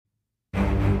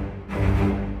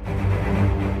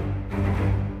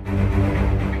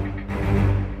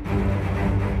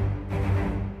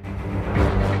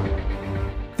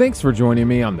Thanks for joining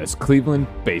me on this Cleveland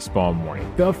baseball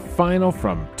morning. The final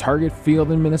from Target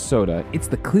Field in Minnesota. It's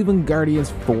the Cleveland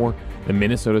Guardians 4, the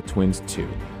Minnesota Twins 2.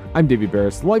 I'm Davey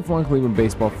Barris, lifelong Cleveland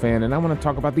baseball fan, and I want to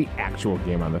talk about the actual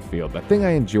game on the field, the thing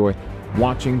I enjoy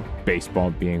watching baseball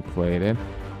being played in.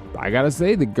 I gotta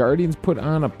say, the Guardians put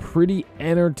on a pretty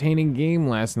entertaining game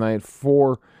last night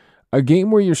for a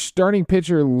game where your starting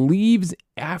pitcher leaves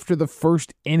after the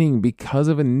first inning because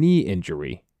of a knee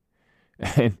injury.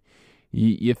 And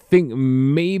you think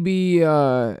maybe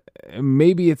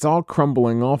it's all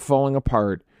crumbling, all falling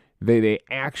apart. They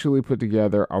actually put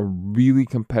together a really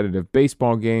competitive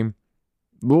baseball game.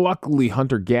 Luckily,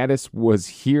 Hunter Gaddis was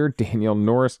here. Daniel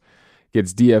Norris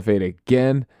gets DFA'd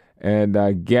again. And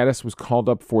Gaddis was called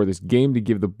up for this game to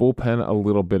give the bullpen a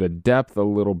little bit of depth, a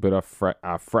little bit of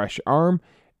fresh arm.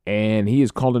 And he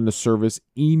is called into service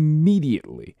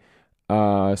immediately.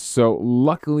 So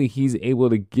luckily, he's able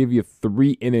to give you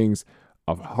 3 innings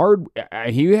of hard.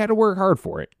 He had to work hard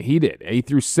for it. He did. He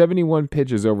threw 71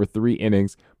 pitches over 3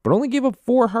 innings, but only gave up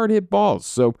 4 hard hit balls.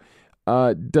 So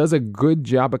does a good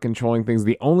job of controlling things.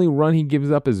 The only run he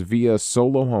gives up is via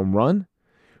solo home run,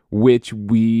 which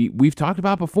we've talked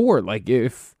about before. Like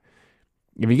if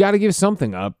you got to give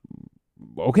something up,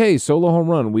 okay, solo home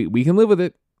run. We can live with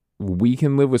it. We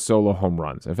can live with solo home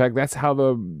runs. In fact, that's how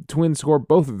the Twins score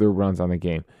both of their runs on the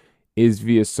game, is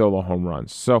via solo home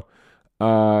runs. So,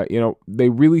 they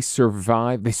really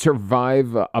survive. They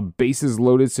survive a bases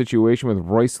loaded situation with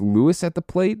Royce Lewis at the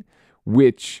plate,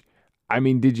 which, I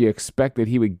mean, did you expect that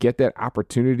he would get that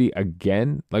opportunity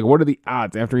again? Like, what are the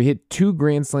odds? After he hit 2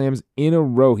 grand slams in a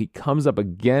row, he comes up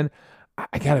again.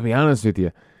 I got to be honest with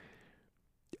you.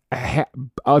 A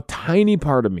tiny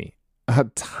part of me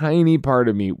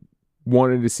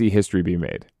wanted to see history be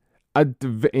made.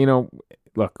 Look.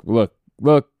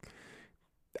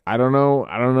 I don't know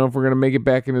if we're gonna make it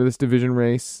back into this division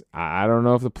race. I don't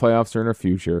know if the playoffs are in our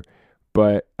future,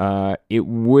 but it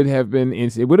would have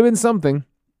been something.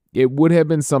 It would have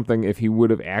been something if he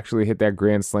would have actually hit that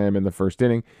grand slam in the first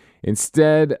inning.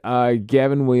 Instead,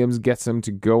 Gavin Williams gets him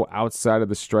to go outside of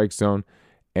the strike zone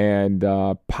and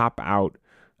pop out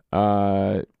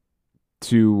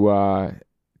to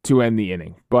end the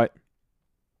inning. But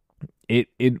it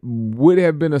would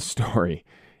have been a story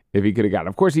if he could have gotten.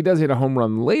 Of course, he does hit a home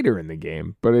run later in the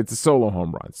game, but it's a solo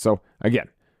home run. So, again,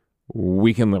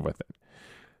 we can live with it.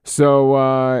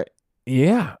 So,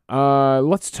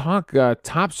 let's talk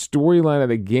top storyline of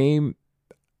the game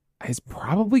is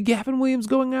probably Gavin Williams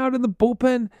going out in the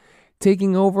bullpen,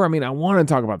 taking over. I mean, I want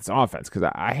to talk about this offense because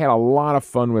I had a lot of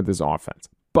fun with this offense.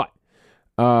 But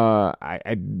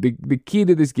the key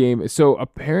to this game, so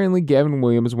apparently Gavin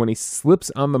Williams, when he slips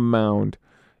on the mound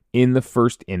in the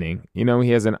first inning, he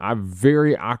has a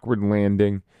very awkward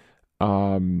landing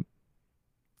to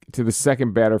the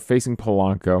second batter facing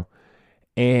Polanco.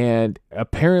 And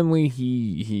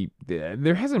apparently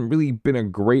there hasn't really been a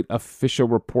great official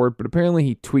report, but apparently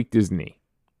he tweaked his knee.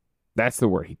 That's the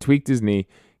word. He tweaked his knee.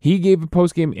 He gave a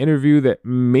post-game interview that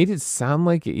made it sound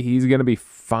like he's going to be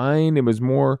fine. It was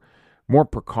more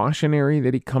precautionary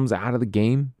that he comes out of the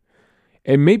game.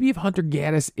 And maybe if Hunter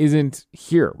Gaddis isn't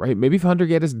here, right? Maybe if Hunter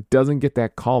Gaddis doesn't get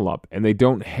that call up and they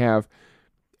don't have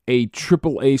a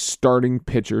AAA starting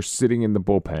pitcher sitting in the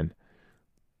bullpen,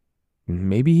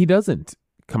 maybe he doesn't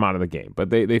come out of the game.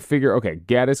 But they figure, okay,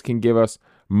 Gaddis can give us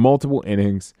multiple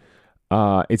innings.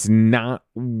 It's not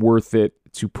worth it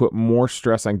to put more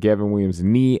stress on Gavin Williams'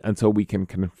 knee until we can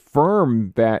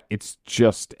confirm that it's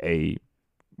just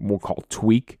we'll call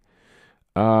tweak.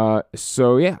 So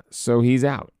he's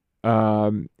out.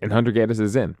 And Hunter Gaddis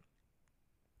is in.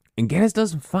 And Gaddis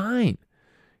does fine.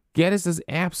 Gaddis does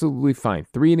absolutely fine.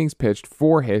 3 innings pitched,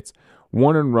 4 hits,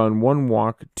 1 earned run, 1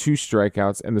 walk, 2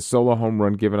 strikeouts, and the solo home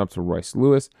run given up to Royce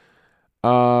Lewis.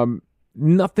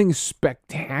 Nothing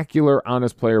spectacular on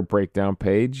his player breakdown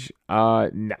page.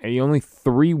 Only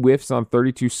 3 whiffs on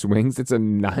 32 swings. It's a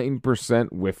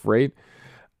 9% whiff rate.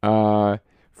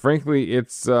 Frankly,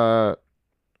 it's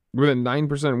with a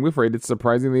 9% whiff rate, it's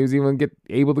surprising that he was even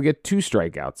able to get 2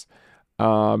 strikeouts.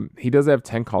 He does have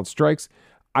 10 called strikes.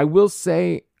 I will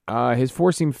say his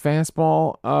 4-seam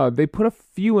fastball, they put a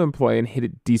few in play and hit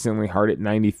it decently hard at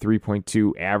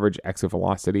 93.2 average exit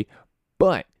velocity.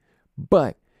 But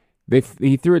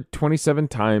he threw it 27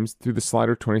 times, threw the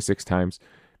slider 26 times.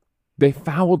 They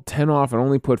fouled 10 off and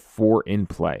only put 4 in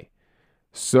play.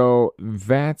 So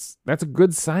that's a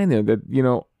good sign there that,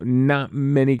 not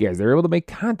many guys, they're able to make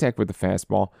contact with the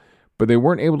fastball, but they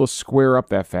weren't able to square up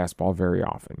that fastball very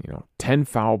often. 10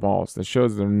 foul balls. That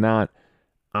shows they're not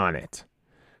on it.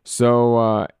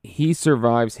 So he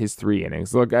survives his 3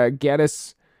 innings. Look,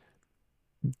 Gaddis,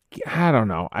 I don't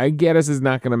know. Gaddis is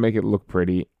not going to make it look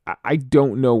pretty. I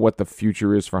don't know what the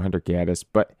future is for Hunter Gaddis,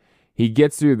 but he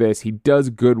gets through this. He does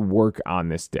good work on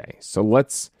this day. So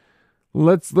let's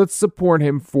support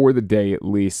him for the day at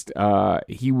least.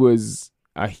 He was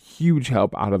a huge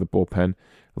help out of the bullpen.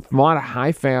 A lot of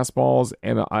high fastballs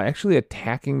and actually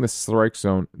attacking the strike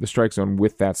zone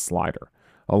with that slider.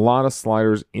 A lot of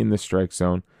sliders in the strike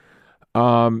zone.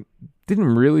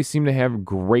 Didn't really seem to have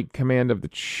great command of the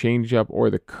changeup or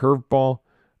the curveball,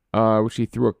 which he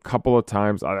threw a couple of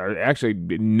times. Actually,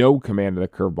 no command of the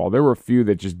curveball. There were a few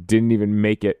that just didn't even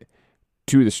make it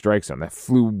to the strike zone. That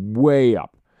flew way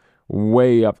up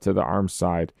to the arm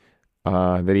side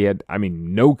that he had,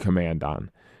 no command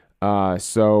on.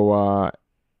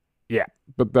 Yeah.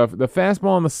 But the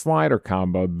fastball and the slider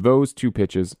combo, those two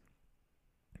pitches,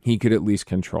 he could at least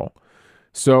control.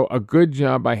 So a good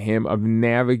job by him of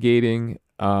navigating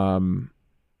through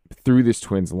this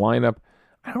Twins lineup.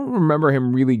 I don't remember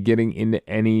him really getting into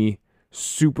any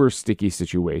super sticky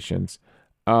situations.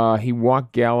 He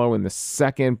walked Gallo in the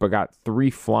second, but got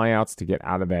 3 flyouts to get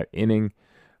out of that inning.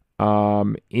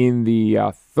 In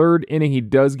the third inning, he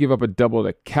does give up a double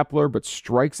to Kepler, but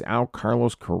strikes out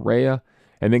Carlos Correa,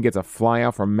 and then gets a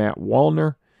flyout from Matt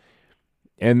Wallner.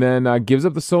 And then gives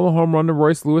up the solo home run to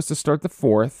Royce Lewis to start the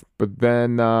fourth. But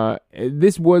then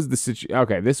this was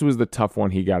the tough one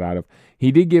he got out of.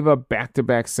 He did give up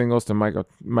back-to-back singles to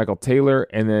Michael Taylor,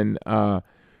 and then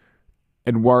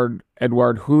Edouard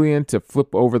Julien to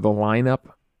flip over the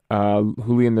lineup.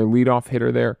 Julien, their leadoff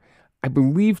hitter there. I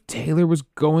believe Taylor was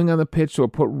going on the pitch, so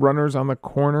it put runners on the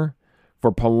corner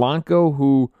for Polanco,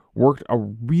 who worked a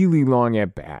really long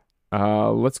at-bat.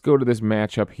 Let's go to this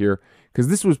matchup here, because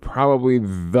this was probably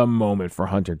the moment for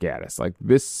Hunter Gaddis. Like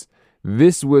this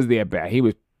was the at-bat. He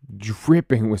was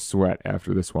dripping with sweat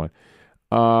after this one.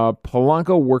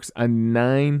 Polanco works a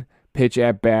 9-pitch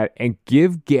at-bat, and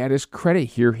give Gaddis credit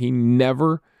here. He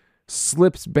never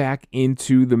slips back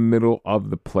into the middle of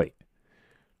the plate.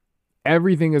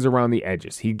 Everything is around the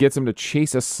edges. He gets him to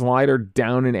chase a slider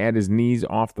down and at his knees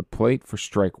off the plate for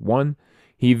strike 1.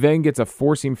 He then gets a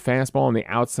four-seam fastball on the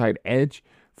outside edge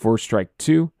for strike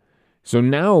 2. So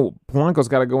now Polanco's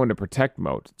got to go into protect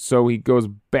mode. So he goes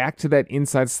back to that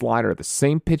inside slider, the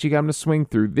same pitch he got him to swing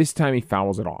through. This time he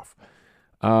fouls it off.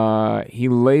 He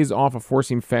lays off a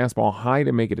four-seam fastball high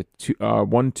to make it a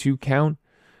 1-2 count.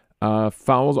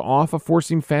 Fouls off a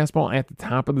four-seam fastball at the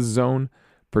top of the zone,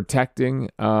 protecting.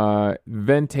 Then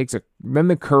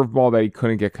the curveball that he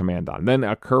couldn't get command on. Then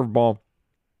a curveball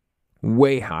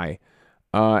way high.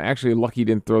 Actually, lucky he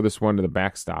didn't throw this one to the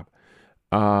backstop.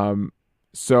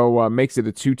 So makes it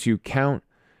a 2-2 count.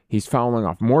 He's fouling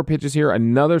off more pitches here.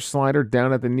 Another slider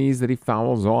down at the knees that he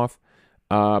fouls off.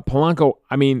 Polanco,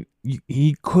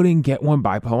 he couldn't get one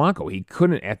by Polanco. He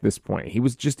couldn't at this point. He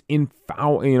was just in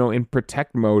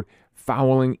protect mode,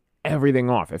 fouling everything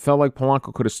off. It felt like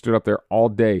Polanco could have stood up there all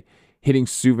day, hitting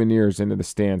souvenirs into the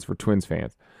stands for Twins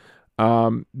fans.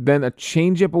 Then a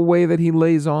changeup away that he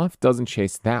lays off, doesn't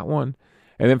chase that one.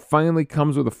 And then finally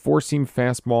comes with a four-seam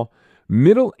fastball.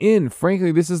 Middle in,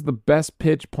 frankly, this is the best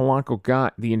pitch Polanco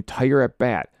got the entire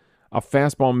at-bat. A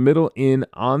fastball middle in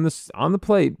on the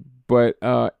plate, but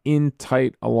in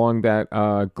tight along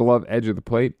that glove edge of the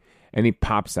plate, and he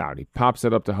pops out. He pops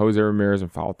it up to Jose Ramirez in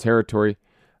foul territory,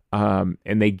 and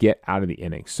they get out of the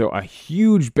inning. So a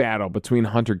huge battle between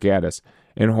Hunter Gaddis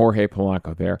and Jorge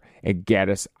Polanco there. And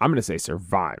Gaddis, I'm going to say,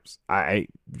 survives.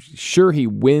 Sure, he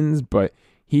wins, but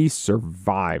he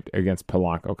survived against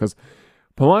Polanco because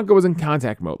Polanco was in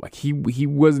contact mode. Like he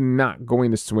was not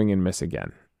going to swing and miss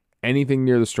again. Anything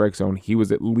near the strike zone, he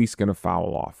was at least going to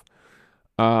foul off.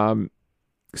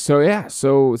 So that's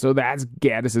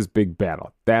Gaddis's big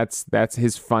battle. That's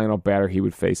his final batter he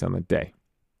would face on the day.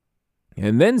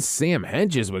 And then Sam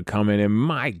Hentges would come in, and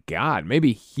my God,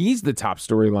 maybe he's the top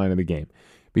storyline of the game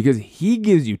because he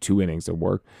gives you 2 innings of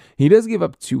work. He does give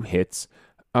up 2 hits.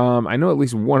 I know at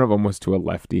least one of them was to a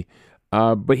lefty.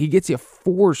 But he gets you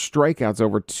 4 strikeouts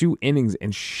over 2 innings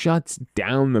and shuts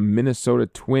down the Minnesota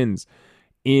Twins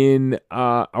in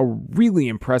a really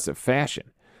impressive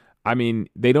fashion.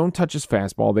 They don't touch his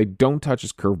fastball. They don't touch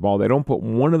his curveball. They don't put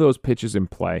one of those pitches in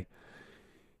play.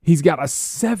 He's got a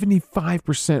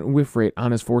 75% whiff rate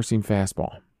on his four-seam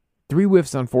fastball. 3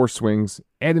 whiffs on 4 swings.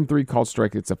 Add in 3 called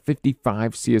strikes. It's a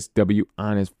 55 CSW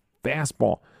on his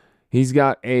fastball. He's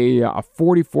got a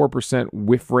 44%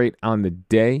 whiff rate on the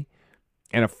day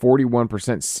and a 41%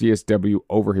 CSW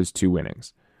over his 2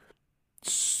 innings.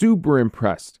 Super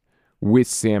impressed with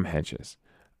Sam Hentges.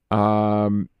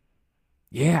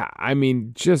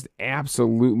 Just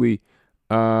absolutely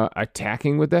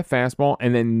attacking with that fastball,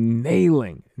 and then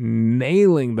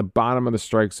nailing the bottom of the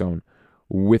strike zone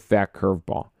with that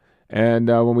curveball. And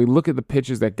when we look at the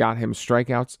pitches that got him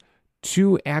strikeouts,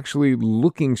 2 actually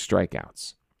looking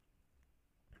strikeouts.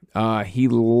 He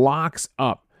locks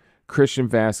up Christian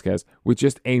Vasquez with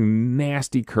just a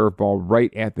nasty curveball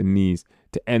right at the knees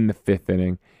to end the 5th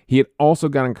inning. He had also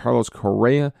gotten Carlos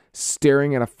Correa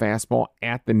staring at a fastball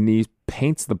at the knees,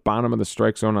 paints the bottom of the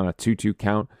strike zone on a 2-2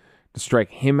 count to strike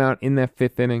him out in that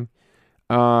 5th inning.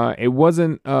 It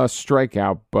wasn't a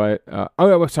strikeout, but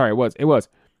it was.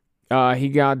 He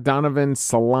got Donovan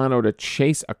Solano to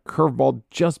chase a curveball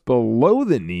just below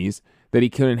the knees that he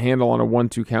couldn't handle on a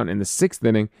 1-2 count in the 6th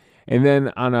inning. And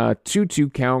then on a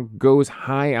 2-2 count, goes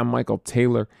high on Michael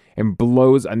Taylor and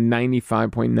blows a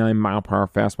 95.9 mile per hour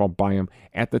fastball by him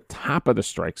at the top of the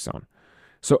strike zone.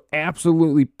 So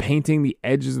absolutely painting the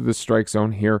edges of the strike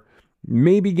zone here.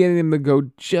 Maybe getting him to go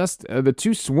just, the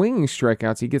 2 swinging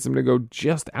strikeouts, he gets him to go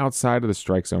just outside of the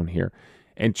strike zone here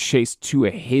and chase 2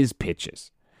 of his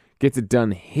pitches. Gets it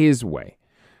done his way.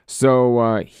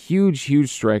 So huge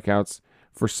strikeouts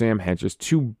for Sam Hentges.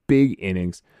 2 big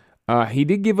innings. He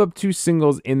did give up 2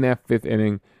 singles in that 5th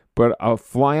inning, but a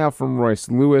fly out from Royce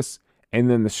Lewis and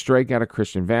then the strikeout of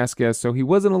Christian Vasquez. So he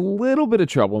was in a little bit of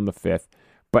trouble in the 5th,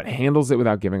 but handles it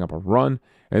without giving up a run.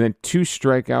 And then 2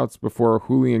 strikeouts before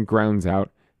Julian grounds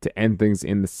out to end things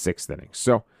in the 6th inning.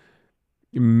 So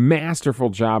masterful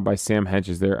job by Sam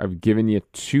Hentges there of giving you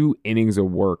 2 innings of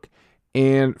work.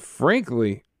 And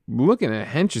frankly, looking at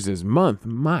Hentges' month,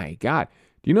 my God,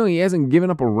 do you know he hasn't given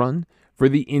up a run for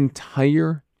the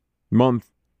entire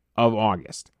month of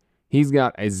August? He's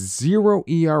got a 0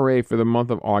 ERA for the month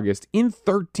of August in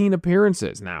 13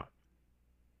 appearances now.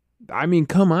 I mean,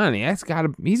 come on. He's got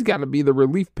to be the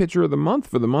relief pitcher of the month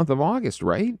for the month of August,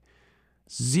 right?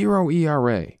 0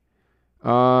 ERA.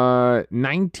 19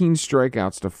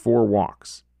 strikeouts to 4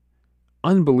 walks.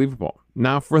 Unbelievable.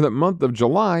 Now, for the month of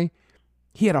July,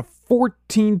 he had a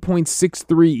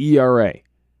 14.63 ERA.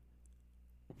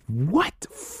 What?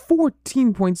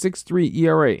 14.63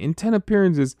 ERA. In 10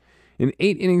 appearances, in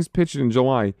 8 innings pitched in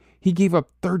July, he gave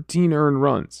up 13 earned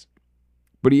runs.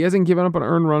 But he hasn't given up an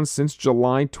earned run since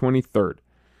July 23rd.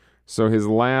 So his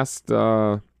last,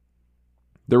 there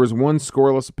was 1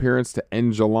 scoreless appearance to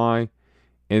end July,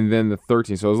 and then the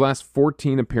 13th. So his last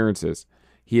 14 appearances,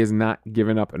 he has not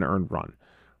given up an earned run.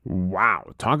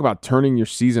 Wow. Talk about turning your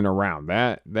season around.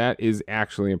 That is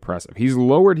actually impressive. He's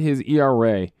lowered his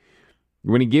ERA.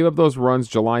 When he gave up those runs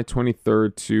July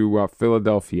 23rd to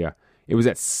Philadelphia, it was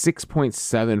at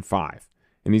 6.75,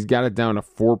 and he's got it down to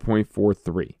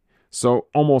 4.43. So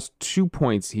almost 2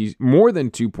 points. He's more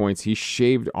than 2 points. He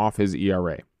shaved off his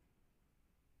ERA.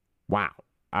 Wow.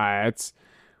 It's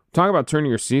talk about turning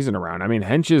your season around. I mean,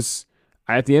 Hentges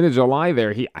at the end of July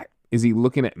there, is he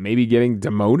looking at maybe getting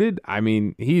demoted? I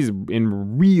mean, he's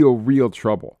in real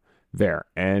trouble there.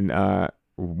 And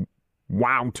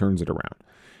wow, turns it around.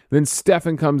 Then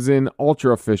Stephan comes in,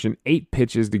 ultra efficient, 8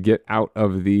 pitches to get out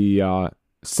of the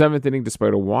 7th inning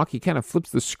despite a walk. He kind of flips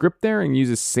the script there and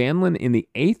uses Sandlin in the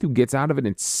 8th, who gets out of it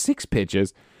in 6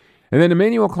 pitches. And then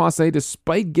Emmanuel Clase,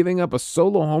 despite giving up a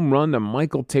solo home run to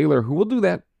Michael Taylor, who will do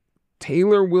that.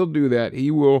 Taylor will do that.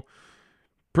 He will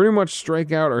pretty much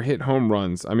strike out or hit home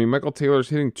runs. I mean, Michael Taylor's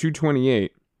hitting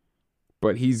 .228,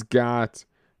 but he's got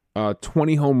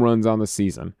 20 home runs on the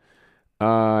season.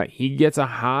 He gets a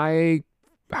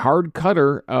hard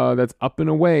cutter that's up and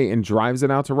away and drives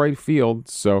it out to right field.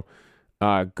 So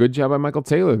good job by Michael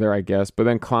Taylor there, I guess. But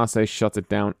then Clase shuts it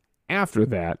down after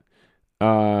that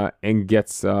and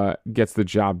gets the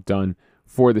job done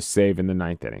for the save in the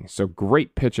 9th inning. So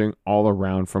great pitching all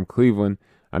around from Cleveland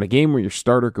on a game where your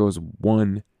starter goes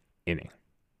 1 inning.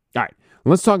 All right,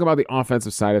 let's talk about the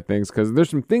offensive side of things, because there's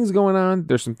some things going on.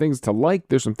 There's some things to like.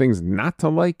 There's some things not to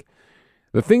like.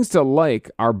 The things to like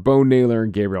are Bo Naylor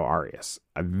and Gabriel Arias.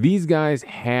 These guys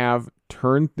have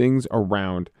turned things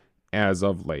around as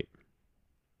of late.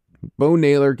 Bo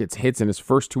Naylor gets hits in his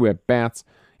first 2 at-bats,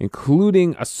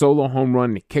 including a solo home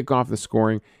run to kick off the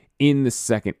scoring in the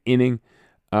 2nd inning.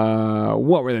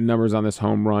 What were the numbers on this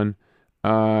home run?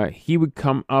 He would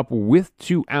come up with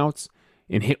 2 outs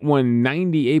and hit one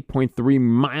 98.3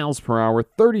 miles per hour,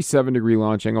 37-degree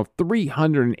launch angle,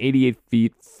 388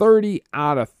 feet, 30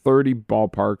 out of 30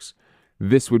 ballparks.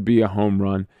 This would be a home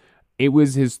run. It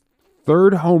was his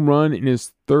 3rd home run in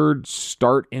his 3rd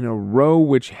start in a row,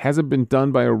 which hasn't been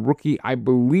done by a rookie. I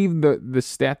believe the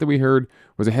stat that we heard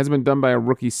was it hasn't been done by a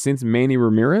rookie since Manny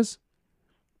Ramirez.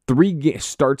 3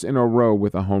 starts in a row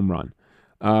with a home run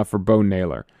for Bo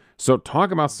Naylor. So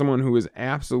talk about someone who is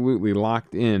absolutely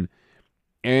locked in.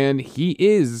 And he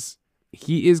is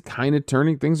he is kind of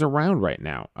turning things around right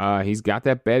now. He's got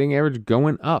that batting average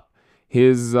going up.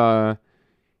 His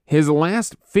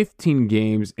last 15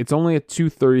 games, it's only a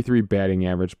 233 batting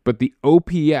average, but the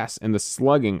OPS and the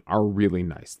slugging are really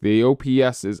nice. The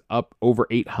OPS is up over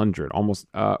 800, almost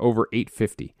over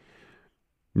 850.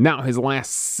 Now, his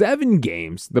last 7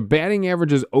 games, the batting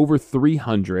average is over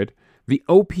 300. The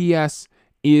OPS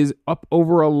is up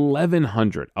over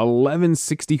 1100,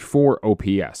 1164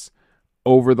 OPS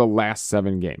over the last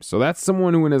 7 games. So that's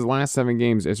someone who in his last 7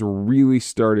 games has really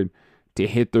started to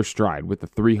hit their stride with the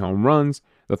 3 home runs,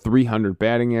 the 300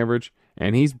 batting average,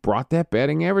 and he's brought that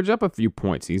batting average up a few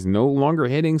points. He's no longer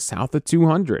hitting south of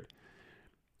 200.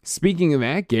 Speaking of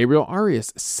that, Gabriel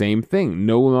Arias, same thing,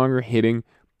 no longer hitting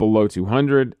below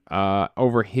 200.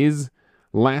 Over his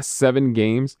last 7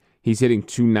 games, he's hitting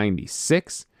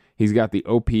 296. He's got the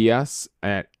OPS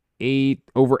at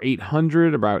over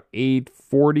 800, about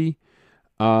 840.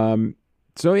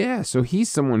 So he's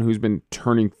someone who's been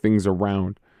turning things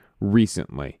around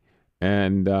recently,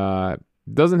 and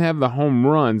doesn't have the home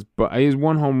runs, but he has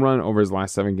 1 home run over his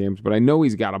last 7 games. But I know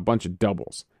he's got a bunch of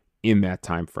doubles in that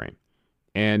time frame,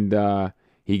 and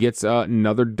he gets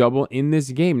another double in this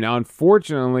game. Now,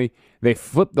 unfortunately, they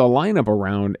flipped the lineup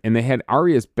around, and they had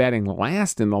Arias batting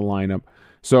last in the lineup.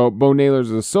 So Bo Naylor's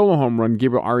a solo home run.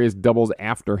 Gabriel Arias doubles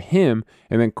after him,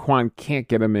 and then Kwan can't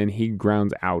get him in. He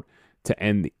grounds out to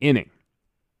end the inning.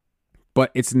 But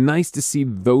it's nice to see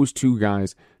those 2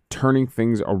 guys turning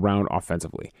things around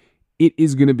offensively. It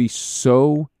is going to be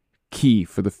so key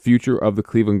for the future of the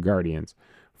Cleveland Guardians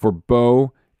for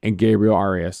Bo and Gabriel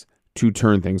Arias to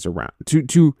turn things around,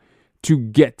 to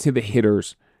get to the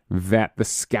hitters that the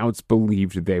scouts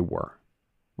believed they were,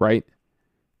 right?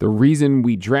 The reason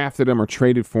we drafted him or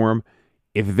traded for him,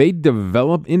 if they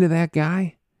develop into that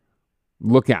guy,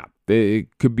 look out.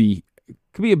 It could be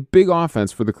a big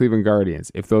offense for the Cleveland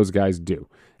Guardians if those guys do.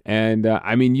 And,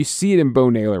 you see it in Bo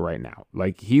Naylor right now.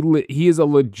 Like, he is a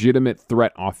legitimate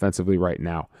threat offensively right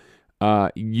now.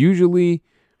 Usually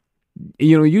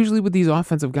with these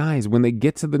offensive guys, when they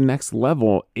get to the next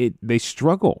level, they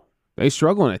struggle. They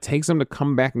struggle, and it takes them to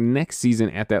come back next season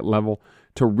at that level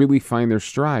to really find their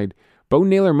stride. Bo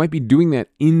Naylor might be doing that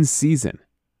in season,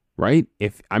 right?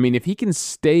 If he can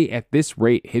stay at this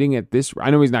rate, hitting at this,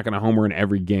 I know he's not going to homer in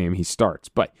every game he starts,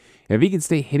 but if he can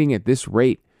stay hitting at this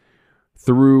rate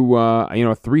through,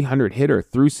 a 300 hitter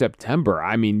through September,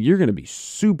 you're going to be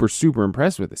super, super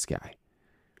impressed with this guy.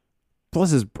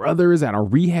 Plus, his brother is at a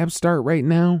rehab start right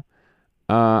now.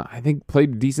 I think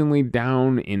played decently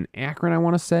down in Akron, I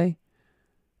want to say.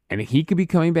 And he could be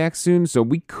coming back soon, so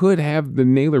we could have the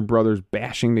Naylor brothers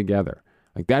bashing together.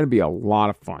 Like, that'd be a lot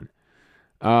of fun.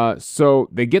 So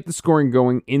they get the scoring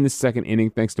going in the second inning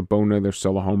thanks to Bo Naylor's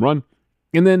solo home run.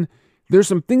 And then there's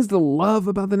some things to love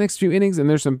about the next few innings, and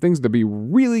there's some things to be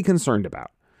really concerned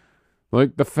about.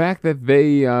 Like the fact that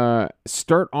they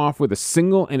start off with a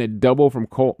single and a double from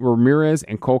Cole Ramirez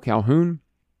and Cole Calhoun,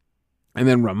 and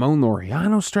then Ramon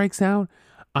Laureano strikes out,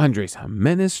 Andres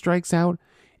Jimenez strikes out.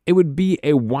 It would be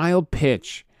a wild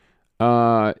pitch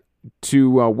to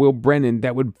Will Brennan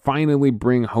that would finally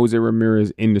bring Jose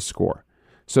Ramirez in to score.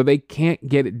 So they can't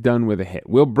get it done with a hit.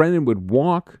 Will Brennan would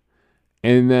walk,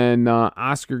 and then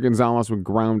Oscar Gonzalez would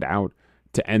ground out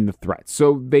to end the threat.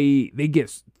 So they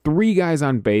get 3 guys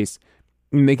on base,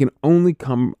 and they can only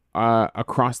come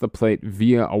across the plate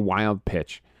via a wild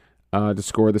pitch to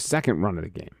score the second run of the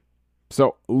game.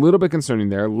 So a little bit concerning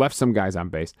there. Left some guys on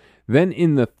base. Then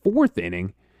in the 4th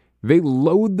inning, they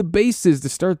load the bases to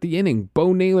start the inning.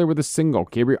 Bo Naylor with a single.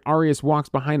 Gabriel Arias walks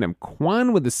behind him.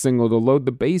 Kwan with a single to load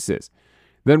the bases.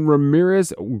 Then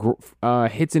Ramirez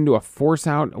hits into a force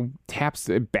out, taps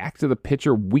it back to the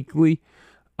pitcher weakly,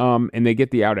 and they get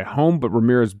the out at home, but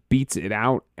Ramirez beats it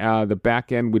out. The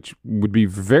back end, which would be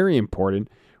very important,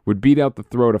 would beat out the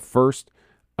throw to first.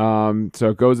 So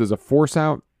it goes as a force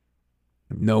out.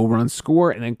 No run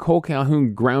score, and then Cole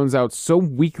Calhoun grounds out so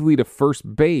weakly to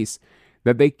first base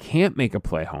that they can't make a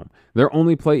play home. Their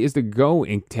only play is to go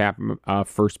and tap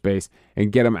first base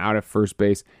and get him out at first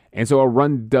base. And so a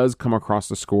run does come across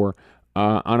the score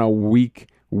on a weak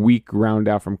ground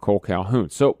out from Cole Calhoun.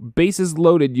 So bases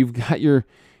loaded, you've got your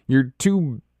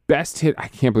 2 best hit. I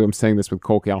can't believe I'm saying this with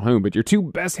Cole Calhoun, but your 2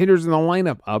 best hitters in the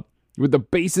lineup up with the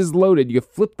bases loaded. You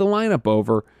flip the lineup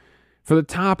over for the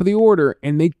top of the order,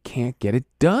 and they can't get it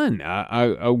done.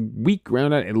 A weak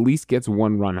ground out at least gets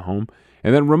 1 run home.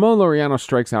 And then Ramon Laureano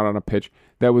strikes out on a pitch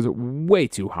that was way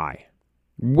too high.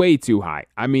 Way too high.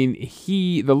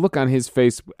 The look on his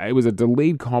face, it was a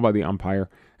delayed call by the umpire.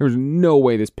 There was no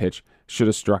way this pitch should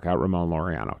have struck out Ramon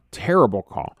Laureano. Terrible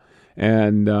call.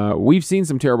 And we've seen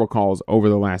some terrible calls over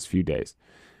the last few days.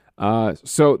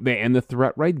 So they end the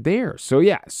threat right there. So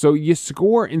yeah, so you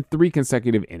score in 3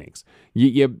 consecutive innings.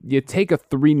 You take a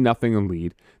 3-0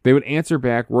 lead. They would answer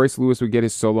back. Royce Lewis would get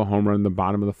his solo home run in the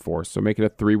bottom of the 4th, so make it a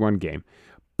 3-1 game.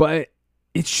 But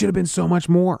it should have been so much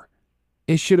more.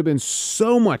 It should have been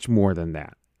so much more than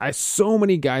that. So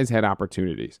many guys had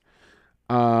opportunities.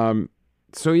 So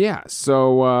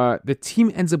the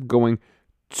team ends up going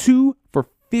 2 for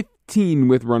 15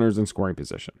 with runners in scoring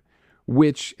position,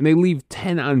 and they leave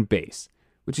 10 on base,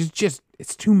 which is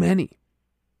it's too many.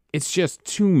 It's just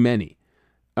too many.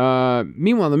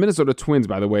 Meanwhile, the Minnesota Twins,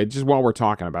 by the way, just while we're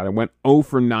talking about it, went 0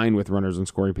 for 9 with runners in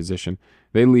scoring position.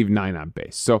 They leave 9 on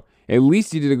base. So at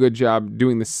least he did a good job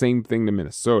doing the same thing to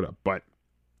Minnesota, but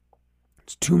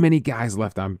it's too many guys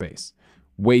left on base.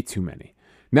 Way too many.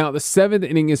 Now, the 7th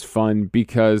inning is fun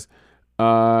because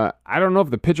I don't know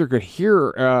if the pitcher could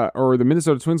hear or the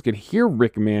Minnesota Twins could hear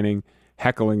Rick Manning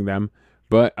heckling them,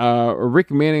 but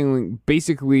Rick Manning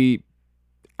basically,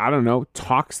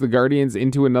 talks the Guardians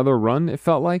into another run, it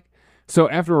felt like. So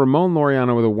after Ramon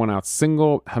Laureano with a 1-out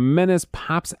single, Jimenez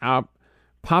pops it up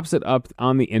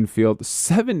on the infield,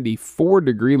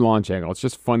 74-degree launch angle. It's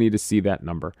just funny to see that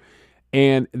number.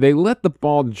 And they let the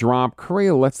ball drop.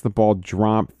 Correa lets the ball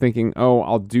drop, thinking,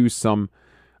 I'll do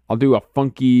a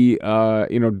funky,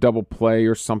 double play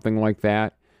or something like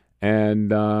that. And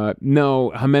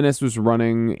no, Jimenez was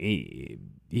running.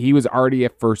 He was already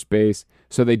at first base,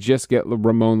 so they just get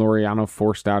Ramon Laureano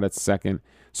forced out at second.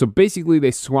 So basically,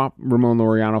 they swap Ramon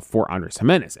Laureano for Andres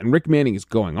Jimenez, and Rick Manning is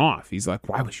going off. He's like,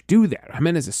 why would you do that?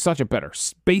 Jimenez is such a better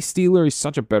base stealer. He's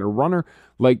such a better runner.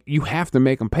 Like, you have to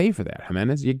make him pay for that,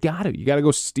 Jimenez. You got to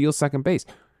go steal second base.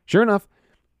 Sure enough,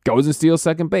 goes and steals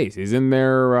second base. He's in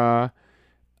there.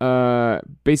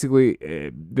 Basically,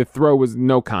 the throw was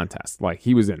no contest. Like,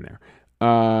 he was in there.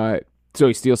 So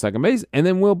he steals second base, and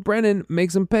then Will Brennan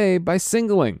makes him pay by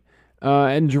singling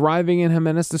and driving in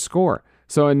Jimenez to score.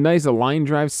 So a nice line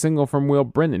drive single from Will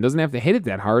Brennan. Doesn't have to hit it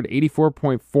that hard,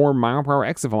 84.4 mile per hour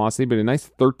exit velocity, but a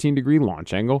nice 13-degree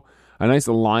launch angle. A nice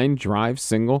line drive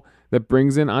single that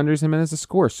brings in Andres Jimenez to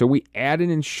score. So we add an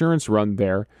insurance run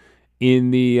there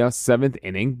in the 7th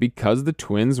inning because the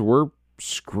Twins were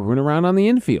screwing around on the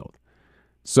infield.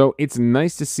 So it's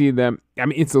nice to see them. I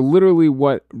mean, it's literally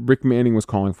what Rick Manning was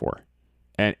calling for.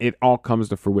 And it all comes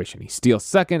to fruition. He steals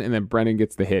second, and then Brennan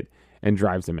gets the hit and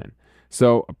drives him in.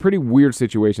 So a pretty weird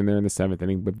situation there in the 7th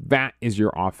inning, but that is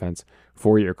your offense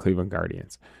for your Cleveland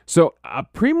Guardians. So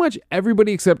pretty much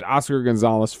everybody except Oscar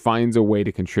Gonzalez finds a way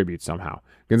to contribute somehow.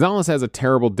 Gonzalez has a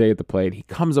terrible day at the plate. He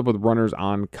comes up with runners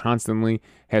on constantly,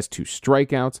 has 2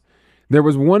 strikeouts. There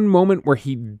was one moment where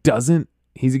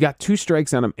he's got 2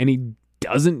 strikes on him, and he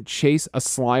doesn't chase a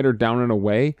slider down and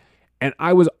away. And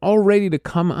I was all ready to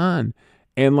come on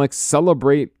and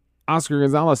celebrate Oscar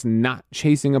Gonzalez not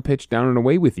chasing a pitch down and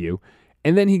away with you.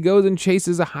 And then he goes and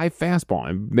chases a high fastball,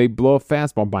 and they blow a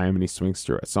fastball by him, and he swings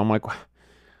through it. So I'm like,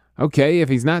 okay, if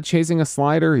he's not chasing a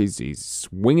slider, he's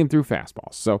swinging through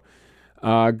fastballs. So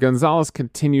Gonzalez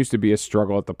continues to be a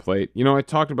struggle at the plate. I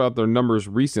talked about their numbers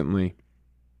recently.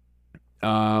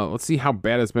 Let's see how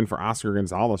bad it's been for Oscar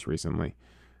Gonzalez recently.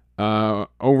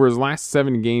 Over his last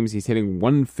 7 games, he's hitting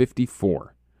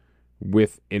 154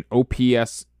 with an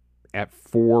OPS at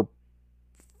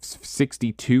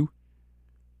 462.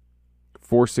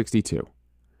 462.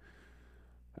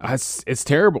 It's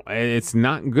terrible. It's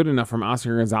not good enough from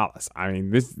Oscar Gonzalez. I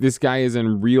mean, this guy is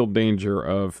in real danger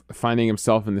of finding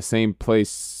himself in the same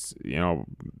place,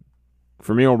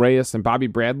 Franmil Reyes and Bobby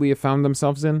Bradley have found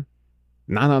themselves in.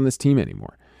 Not on this team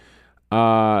anymore.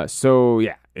 So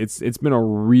yeah, it's been a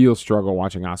real struggle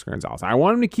watching Oscar Gonzalez. I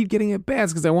want him to keep getting at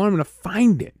bats because I want him to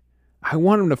find it.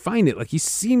 Like, he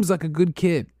seems like a good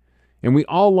kid. And we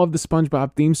all love the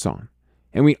SpongeBob theme song.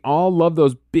 And we all love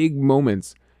those big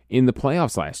moments in the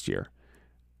playoffs last year.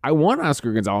 I want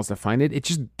Oscar Gonzalez to find it. It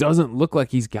just doesn't look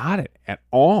like he's got it at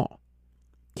all.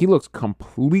 He looks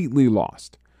completely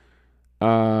lost.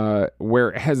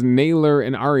 Whereas Naylor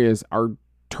and Arias are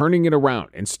turning it around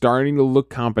and starting to look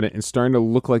competent and starting to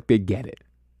look like they get it.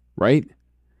 Right?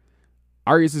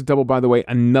 Arias' double, by the way,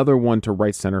 another one to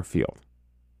right center field.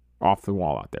 Off the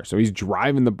wall out there. So he's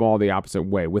driving the ball the opposite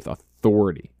way with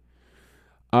authority.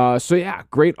 So yeah,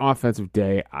 great offensive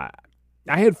day. I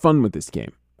had fun with this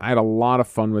game. I had a lot of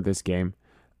fun with this game.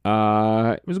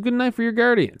 It was a good night for your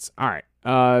Guardians. All right.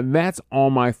 That's all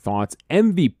my thoughts.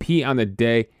 MVP on the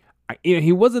day.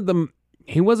 He wasn't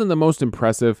the most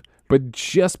impressive, but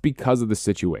just because of the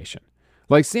situation.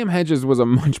 Like, Sam Hedges was a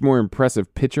much more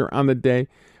impressive pitcher on the day,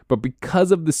 but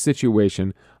because of the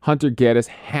situation, Hunter Gaddis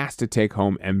has to take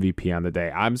home MVP on the day.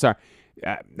 I'm sorry.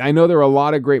 I know there are a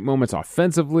lot of great moments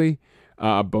offensively.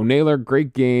 Bo Naylor,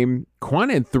 great game. Quan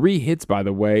had 3 hits, by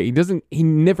the way. He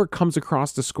never comes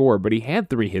across to score, but he had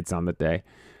 3 hits on the day.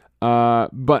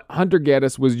 But Hunter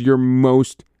Gaddis was your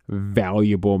most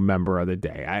valuable member of the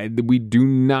day. We do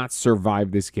not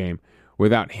survive this game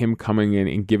without him coming in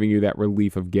and giving you that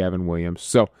relief of Gavin Williams.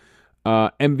 So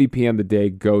MVP on the day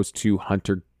goes to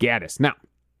Hunter Gaddis. Now,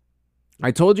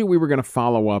 I told you we were going to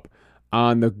follow up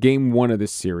on the game 1 of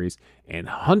this series and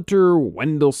Hunter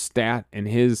Wendelstedt and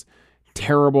his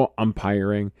terrible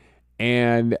umpiring.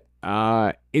 And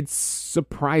it's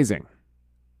surprising.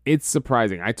 It's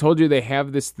surprising. I told you they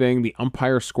have this thing, the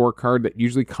umpire scorecard, that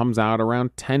usually comes out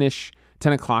around 10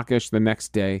 o'clock-ish the next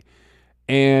day.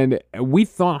 And we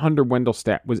thought Hunter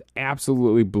Wendelstedt was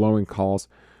absolutely blowing calls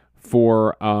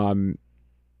for our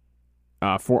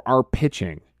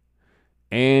pitching.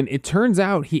 And it turns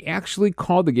out he actually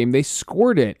called the game. They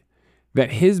scored it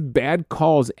that his bad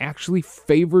calls actually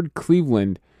favored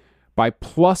Cleveland by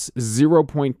plus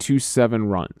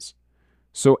 0.27 runs.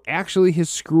 So actually his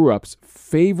screw-ups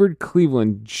favored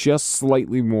Cleveland just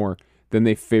slightly more than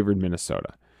they favored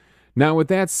Minnesota. Now, with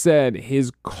that said,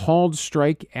 his called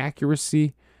strike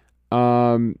accuracy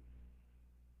was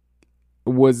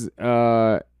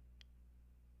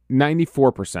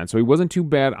 94%. So he wasn't too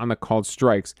bad on the called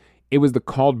strikes. It was the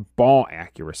called ball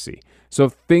accuracy. So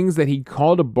things that he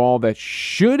called a ball that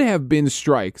should have been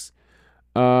strikes,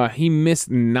 he missed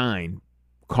 9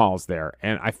 calls there,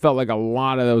 and I felt like a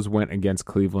lot of those went against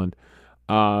Cleveland.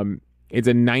 It's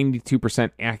a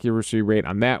 92% accuracy rate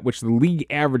on that, which the league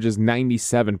average is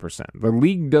 97%. The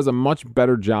league does a much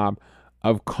better job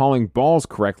of calling balls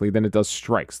correctly than it does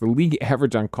strikes. The league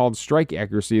average on called strike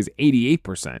accuracy is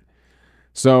 88%.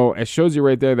 So it shows you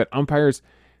right there that umpires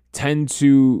tend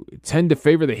to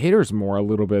favor the hitters more a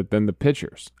little bit than the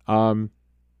pitchers.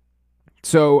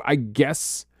 So I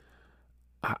guess,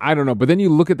 I don't know, but then you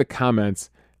look at the comments,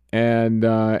 and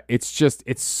it's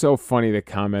so funny, the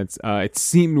comments. It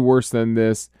seemed worse than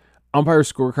this. Umpire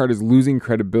scorecard is losing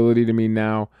credibility to me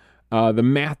now. The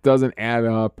math doesn't add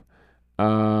up.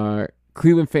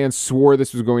 Cleveland fans swore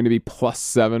this was going to be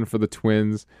 +7 for the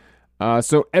Twins.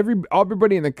 So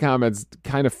everybody in the comments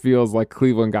kind of feels like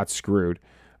Cleveland got screwed.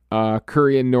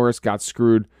 Curry and Norris got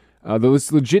screwed.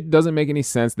 This legit doesn't make any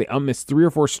sense. They missed 3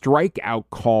 or 4 strikeout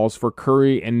calls for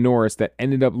Curry and Norris that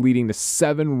ended up leading to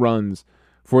 7 runs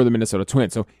for the Minnesota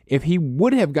Twins. So if he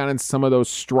would have gotten some of those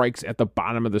strikes at the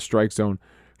bottom of the strike zone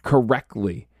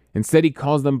correctly, instead he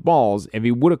calls them balls, if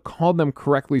he would have called them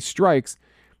correctly strikes,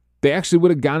 they actually would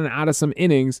have gotten out of some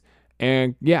innings,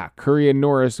 and yeah, Curry and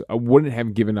Norris wouldn't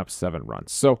have given up 7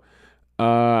 runs. So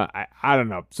I don't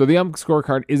know. So the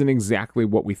scorecard isn't exactly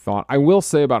what we thought. I will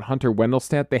say about Hunter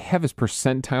Wendelstedt, they have his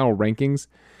percentile rankings,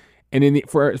 and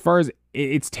as far as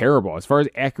it's terrible. As far as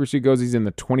accuracy goes, he's in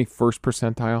the 21st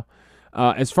percentile.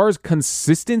 As far as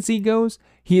consistency goes,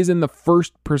 he is in the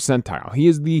 1st percentile. He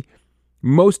is the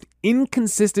most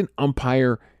inconsistent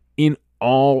umpire in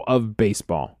all of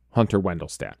baseball, Hunter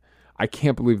Wendelstedt. I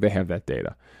can't believe they have that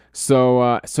data.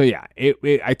 So yeah,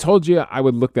 I told you I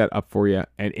would look that up for you,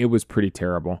 and it was pretty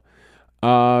terrible.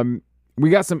 We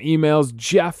got some emails.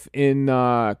 Jeff in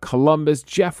Columbus,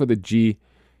 Jeff with a G.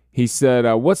 He said,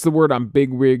 "What's the word on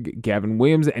Big Rig Gavin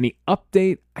Williams? Any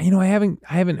update?" I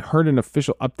haven't heard an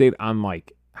official update on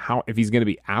like how if he's going to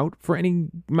be out for any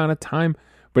amount of time,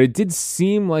 but it did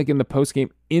seem like in the postgame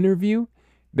interview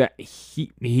that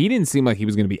he didn't seem like he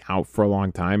was going to be out for a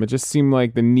long time. It just seemed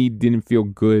like the knee didn't feel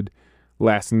good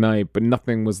last night, but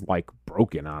nothing was like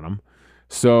broken on him.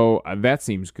 So that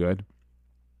seems good.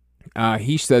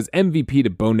 He says MVP to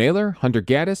Bo Naylor, Hunter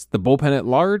Gaddis, the bullpen at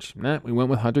large. We went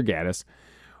with Hunter Gaddis.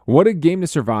 What a game to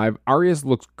survive. Arias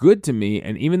looks good to me,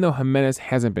 and even though Jimenez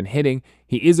hasn't been hitting,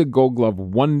 he is a Gold Glove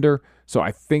wonder. So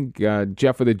I think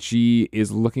Jeff with a G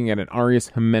is looking at an Arias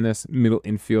Jimenez middle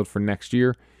infield for next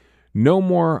year. No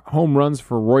more home runs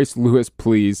for Royce Lewis,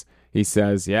 please. He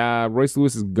says, yeah, Royce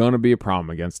Lewis is going to be a problem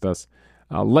against us.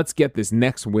 Let's get this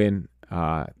next win.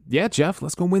 Yeah, Jeff,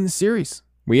 let's go win the series.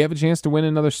 We have a chance to win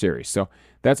another series. So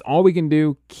that's all we can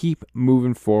do. Keep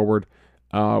moving forward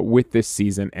with this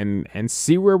season and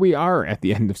see where we are at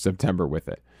the end of September with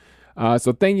it.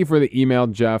 So thank you for the email,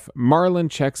 Jeff. Marlon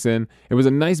checks in. It was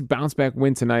a nice bounce back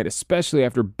win tonight, especially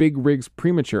after Big Rig's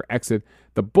premature exit.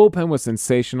 The bullpen was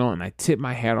sensational, and I tip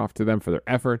my hat off to them for their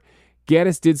effort.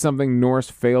 Gaddis did something Norris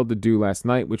failed to do last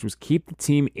night, which was keep the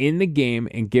team in the game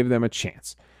and give them a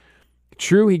chance.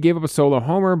 True, he gave up a solo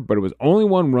homer, but it was only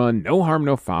 1 run, no harm,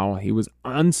 no foul. He was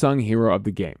unsung hero of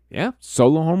the game. Yeah,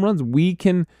 solo home runs. We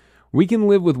can we can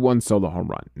live with one solo home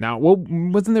run. Now,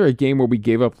 wasn't there a game where we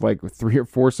gave up like 3 or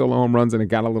 4 solo home runs and it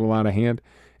got a little out of hand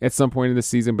at some point in the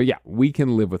season? But yeah, we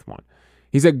can live with one.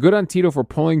 He said good on Tito for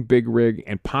pulling Big Rig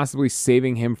and possibly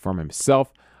saving him from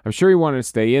himself. I'm sure he wanted to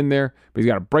stay in there, but he's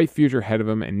got a bright future ahead of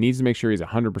him and needs to make sure he's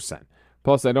 100%.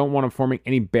 Plus, I don't want him forming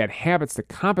any bad habits to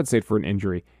compensate for an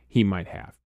injury he might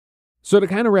have. So to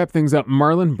kind of wrap things up,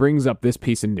 Marlon brings up this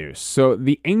piece of news. So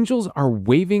the Angels are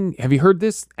waiving, have you heard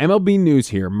this? MLB news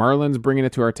here. Marlon's bringing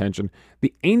it to our attention.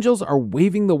 The Angels are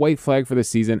waving the white flag for the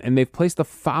season, and they've placed the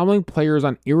following players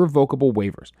on irrevocable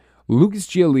waivers: Lucas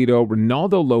Giolito,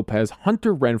 Ronaldo Lopez,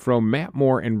 Hunter Renfroe, Matt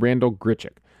Moore, and Randall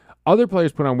Grichuk. Other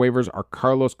players put on waivers are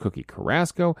Carlos Cookie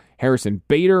Carrasco, Harrison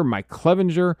Bader, Mike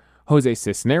Clevenger, Jose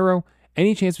Cisnero.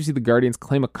 Any chance we see the Guardians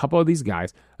claim a couple of these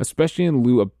guys, especially in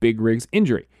lieu of Big Rig's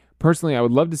injury? Personally, I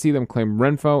would love to see them claim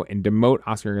Renfroe and demote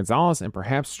Oscar Gonzalez and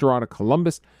perhaps straw to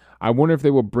Columbus. I wonder if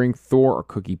they will bring Thor or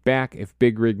Cookie back if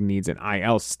Big Rig needs an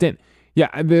IL stint.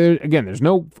 Yeah, there's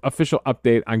no official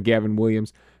update on Gavin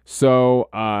Williams, so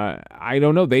I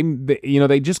don't know.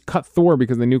 They just cut Thor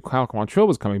because they knew Kyle Quantrill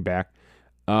was coming back.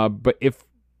 But if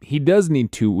he does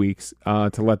need 2 weeks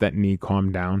to let that knee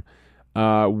calm down,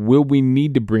 will we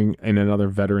need to bring in another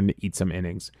veteran to eat some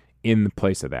innings in the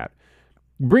place of that?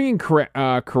 Bringing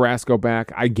Carrasco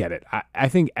back, I get it. I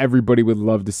think everybody would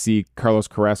love to see Carlos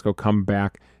Carrasco come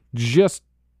back just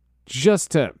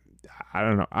to, I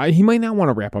don't know. He might not want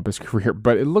to wrap up his career,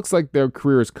 but it looks like their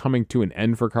career is coming to an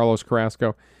end for Carlos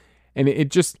Carrasco. And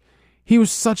he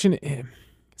was such an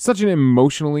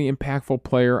emotionally impactful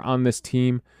player on this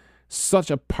team, such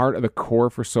a part of the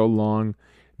core for so long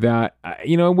that,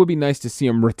 it would be nice to see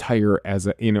him retire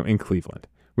in Cleveland,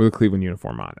 with a Cleveland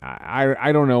uniform on.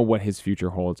 I don't know what his future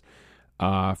holds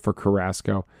for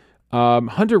Carrasco.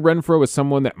 Hunter Renfroe is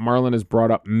someone that Marlon has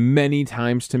brought up many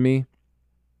times to me.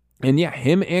 And yeah,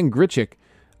 him and Grichuk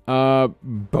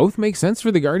both make sense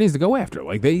for the Guardians to go after.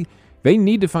 Like they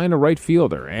need to find a right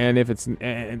fielder. And if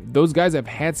those guys have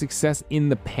had success in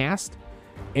the past,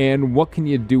 and what can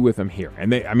you do with them here?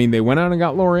 And they went out and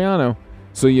got Laureano,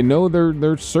 so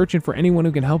they're searching for anyone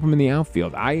who can help them in the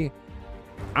outfield.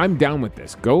 I'm down with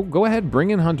this. Go ahead,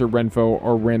 bring in Hunter Renfroe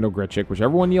or Randall Grichuk,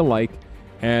 whichever one you like,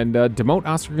 and demote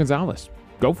Oscar Gonzalez.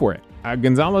 Go for it.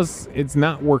 Gonzalez, it's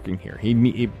not working here.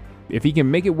 If he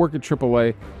can make it work at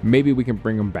AAA, maybe we can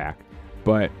bring him back.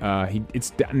 But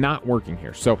it's not working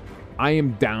here. So I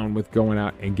am down with going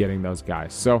out and getting those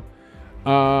guys. So,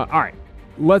 all right,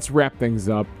 let's wrap things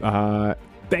up.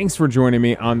 Thanks for joining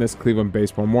me on this Cleveland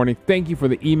Baseball Morning. Thank you for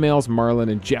the emails, Marlon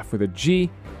and Jeff with a G.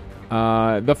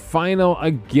 The final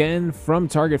again from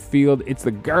Target Field. It's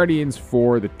the Guardians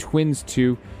 4, the Twins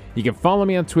 2. You can follow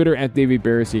me on Twitter at Davey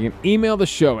Barris. You can email the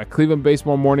show at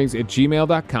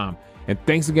clevelandbaseballmornings@gmail.com. And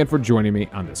thanks again for joining me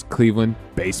on this Cleveland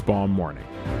Baseball Morning.